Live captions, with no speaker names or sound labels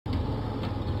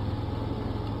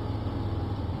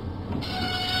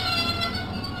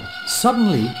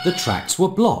Suddenly, the tracks were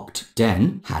blocked.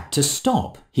 Den had to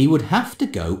stop. He would have to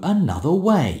go another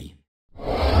way.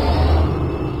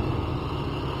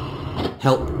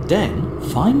 Help Den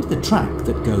find the track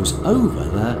that goes over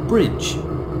the bridge.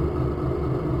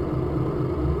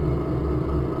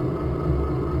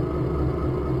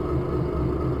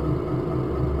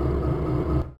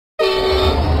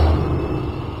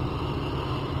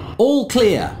 All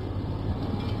clear.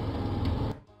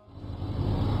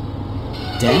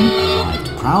 Den arrived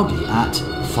proudly at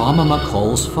Farmer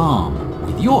McColl's farm.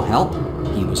 With your help,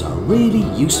 he was a really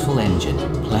useful engine.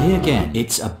 Play again.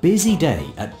 It's a busy day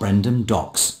at Brendam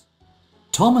Docks.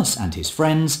 Thomas and his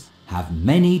friends have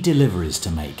many deliveries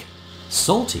to make.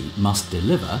 Salty must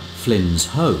deliver Flynn's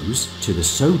hose to the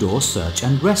Sodor Search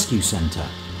and Rescue Centre.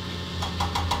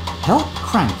 Help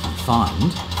Cranky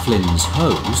find Flynn's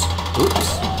hose.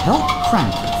 Oops. Help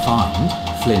Cranky find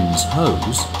Flynn's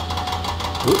hose.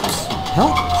 Oops.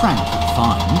 Help Cranky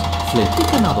find Flynn.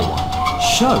 Pick another one.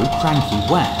 Show Cranky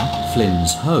where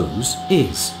Flynn's hose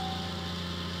is.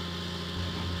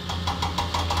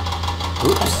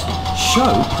 Oops.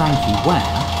 Show Cranky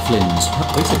where Flynn's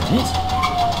hose... Wait a minute.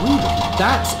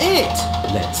 That's it!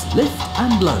 Let's lift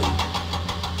and load.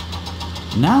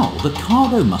 Now the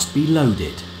cargo must be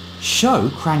loaded. Show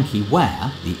Cranky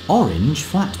where the orange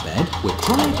flatbed... We'll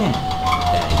try again.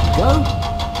 There you go.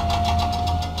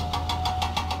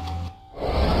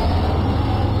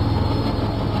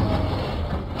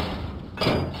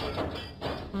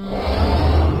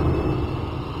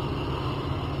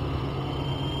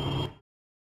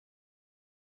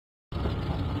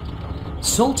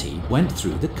 Salty went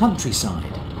through the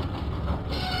countryside.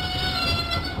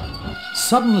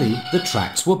 Suddenly, the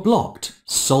tracks were blocked.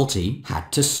 Salty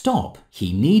had to stop.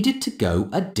 He needed to go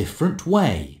a different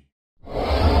way.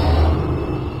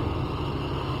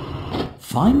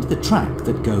 Find the track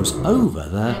that goes over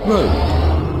the road.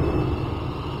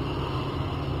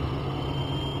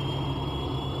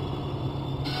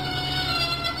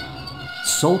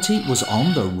 Salty was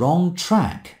on the wrong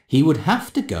track. He would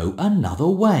have to go another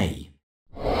way.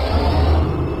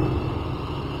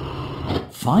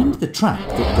 Find the track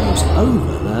that goes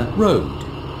over the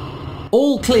road.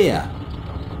 All clear.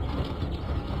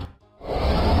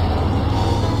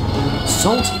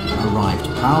 Salty arrived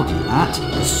proudly at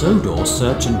the Sodor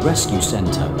Search and Rescue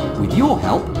Centre. With your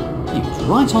help, he was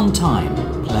right on time.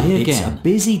 Play again. It's a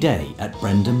busy day at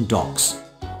Brendam Docks.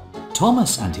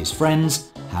 Thomas and his friends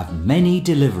have many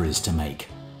deliveries to make.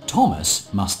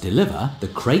 Thomas must deliver the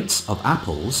crates of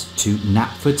apples to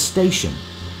Knapford Station.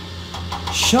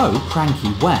 Show Cranky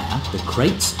where the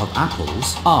crates of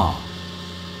apples are.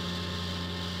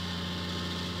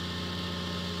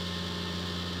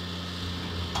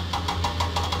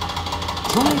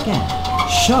 Try again.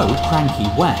 Show Cranky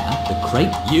where the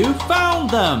crate... You found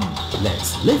them!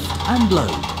 Let's lift and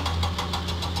load.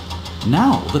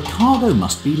 Now the cargo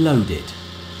must be loaded.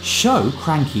 Show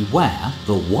Cranky where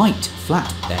the white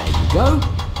flat... There you go.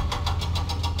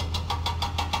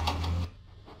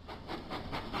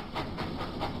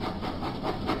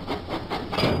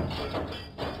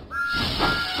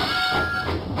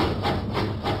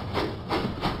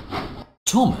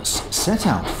 Thomas set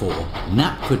out for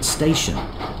Knapford Station.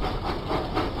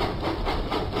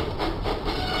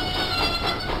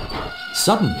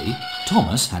 Suddenly,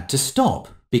 Thomas had to stop.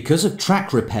 Because of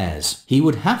track repairs, he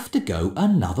would have to go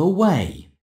another way.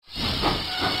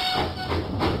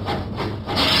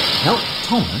 Help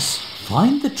Thomas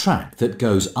find the track that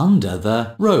goes under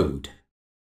the road.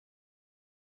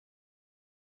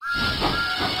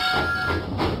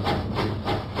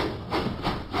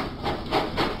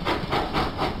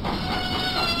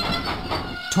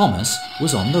 Thomas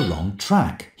was on the wrong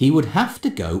track. He would have to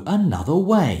go another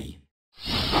way.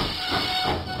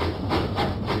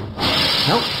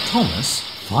 Help Thomas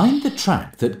find the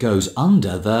track that goes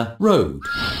under the road.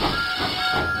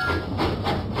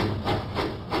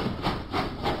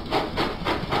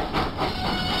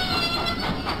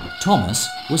 Thomas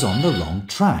was on the wrong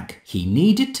track. He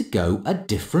needed to go a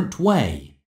different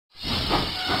way.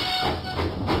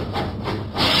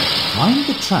 Find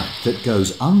the track that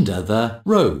goes under the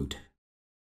road.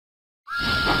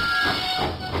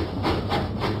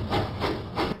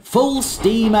 Full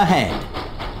steam ahead.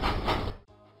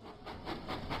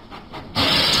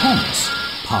 Thomas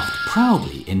puffed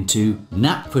proudly into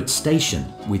Knapford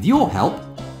Station. With your help,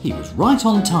 he was right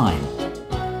on time.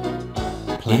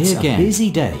 Play again. It's a busy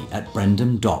day at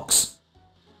Brendam Docks.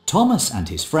 Thomas and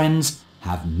his friends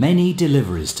have many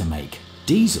deliveries to make.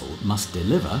 Diesel must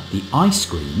deliver the ice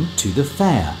cream to the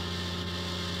fair.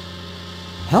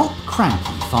 Help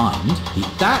Cranky find the...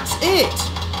 That's it!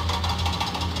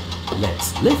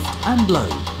 let's lift and load.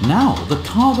 Now the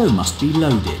cargo must be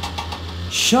loaded.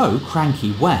 Show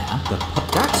Cranky where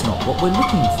that's not what we're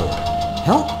looking for.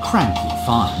 Help Cranky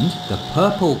find the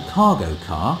purple cargo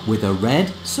car with a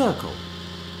red circle.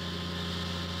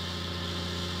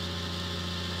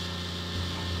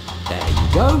 There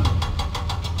you go.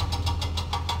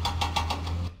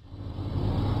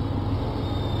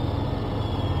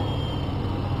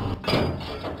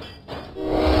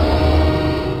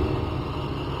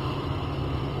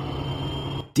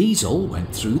 Diesel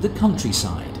went through the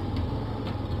countryside.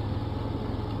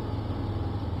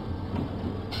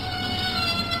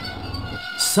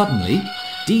 Suddenly,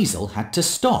 Diesel had to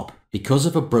stop because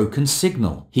of a broken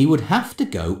signal. He would have to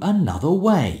go another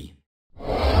way.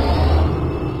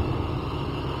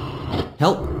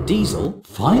 Help Diesel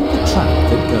find the track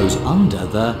that goes under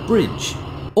the bridge.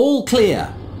 All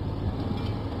clear!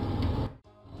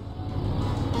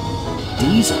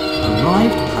 Diesel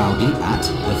arrived proudly at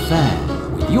the fair.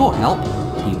 With your help,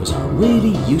 he was a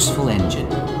really useful engine.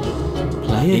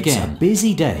 Play again. It's a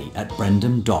busy day at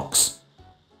Brendam Docks.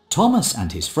 Thomas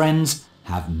and his friends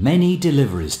have many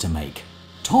deliveries to make.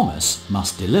 Thomas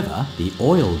must deliver the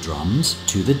oil drums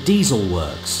to the diesel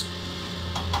works.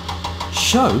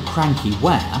 Show Cranky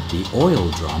where the oil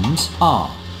drums are.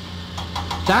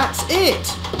 That's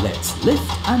it! Let's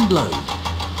lift and load.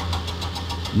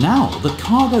 Now the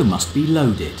cargo must be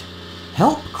loaded.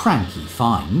 Help Cranky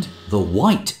find the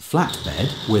white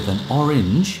flatbed with an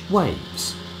orange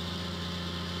waves.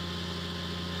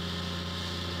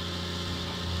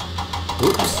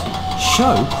 Oops.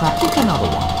 Show Cranky, pick another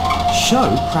one.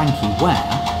 Show Cranky where.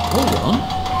 Hold on.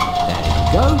 There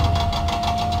you go.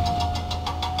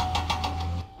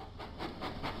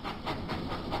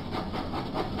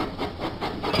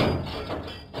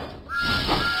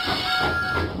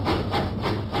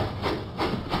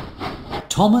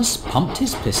 Thomas pumped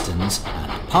his pistons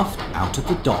and puffed out of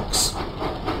the docks.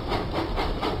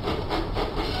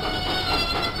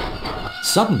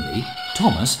 Suddenly,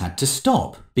 Thomas had to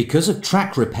stop because of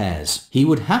track repairs. He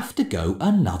would have to go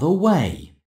another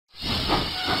way.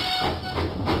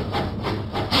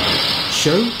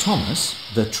 Show Thomas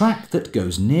the track that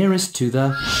goes nearest to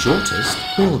the shortest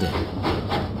building.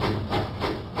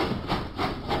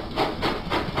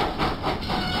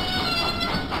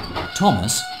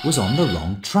 Thomas was on the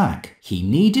wrong track. He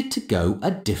needed to go a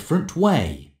different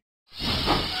way.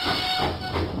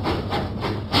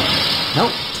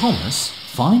 Help Thomas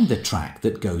find the track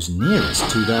that goes nearest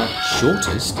to the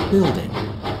shortest building.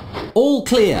 All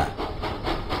clear!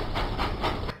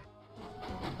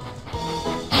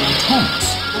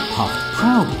 Thomas puffed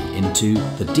proudly into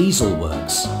the diesel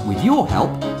works. With your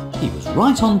help, he was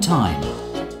right on time.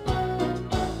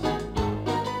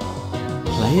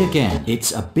 Play again.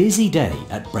 It's a busy day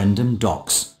at Brendam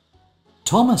Docks.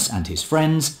 Thomas and his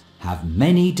friends have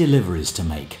many deliveries to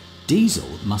make. Diesel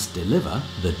must deliver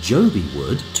the Joby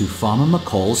wood to Farmer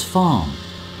McCall's farm.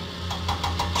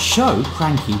 Show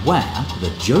Cranky where the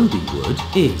Joby wood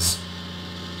is.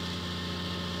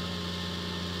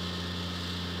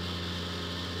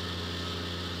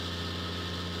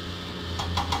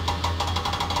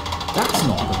 That's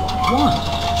not the right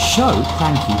one. Show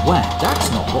Cranky where.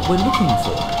 That's not what we're looking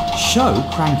for. Show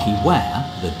Cranky where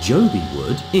the Joby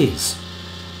wood is.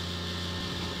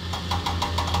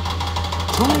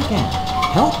 Try again.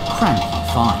 Help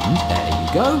Cranky find. There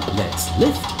you go. Let's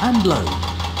lift and load.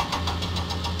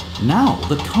 Now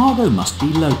the cargo must be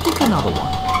loaded. Pick another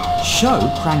one. Show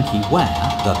Cranky where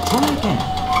the. Try again.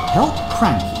 Help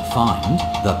Cranky find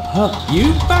the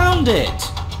You found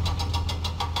it!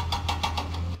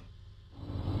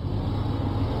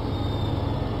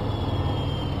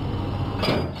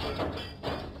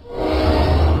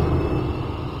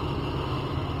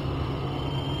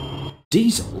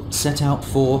 Diesel set out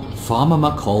for Farmer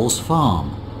McCall's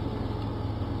farm.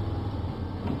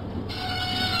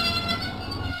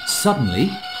 Suddenly,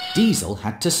 Diesel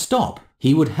had to stop.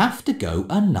 He would have to go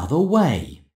another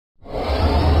way.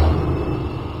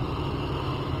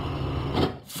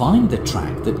 Find the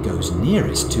track that goes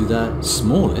nearest to the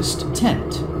smallest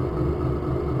tent.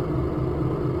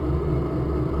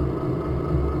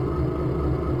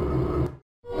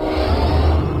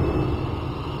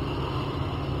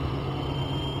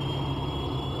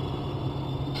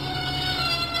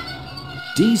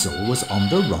 Diesel was on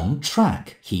the wrong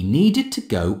track. He needed to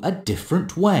go a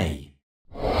different way.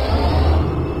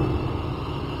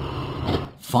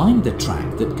 Find the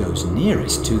track that goes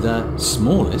nearest to the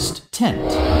smallest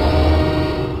tent.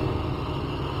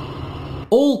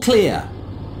 All clear!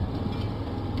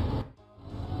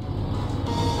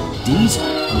 Diesel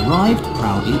arrived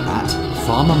proudly at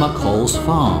Farmer McCall's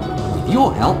farm. With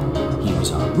your help, He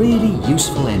was a really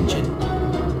useful engine.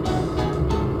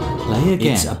 Play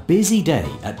again. It's a busy day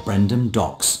at Brendam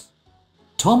Docks.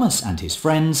 Thomas and his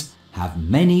friends have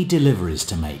many deliveries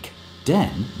to make.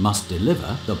 Den must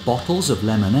deliver the bottles of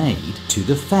lemonade to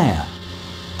the fair.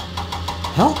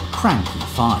 Help Cranky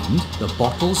find the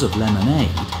bottles of lemonade.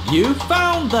 You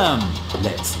found them!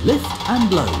 Let's lift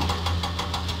and load.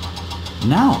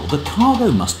 Now the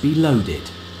cargo must be loaded.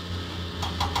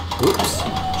 Oops!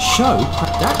 Show,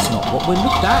 that's not what we're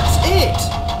looking. That's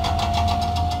it!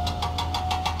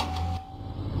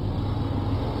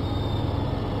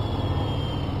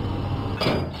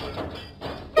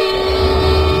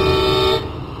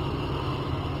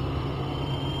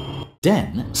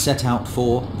 Den set out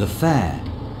for the fair.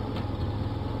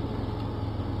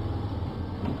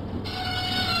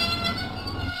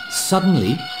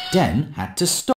 Suddenly, Den had to stop.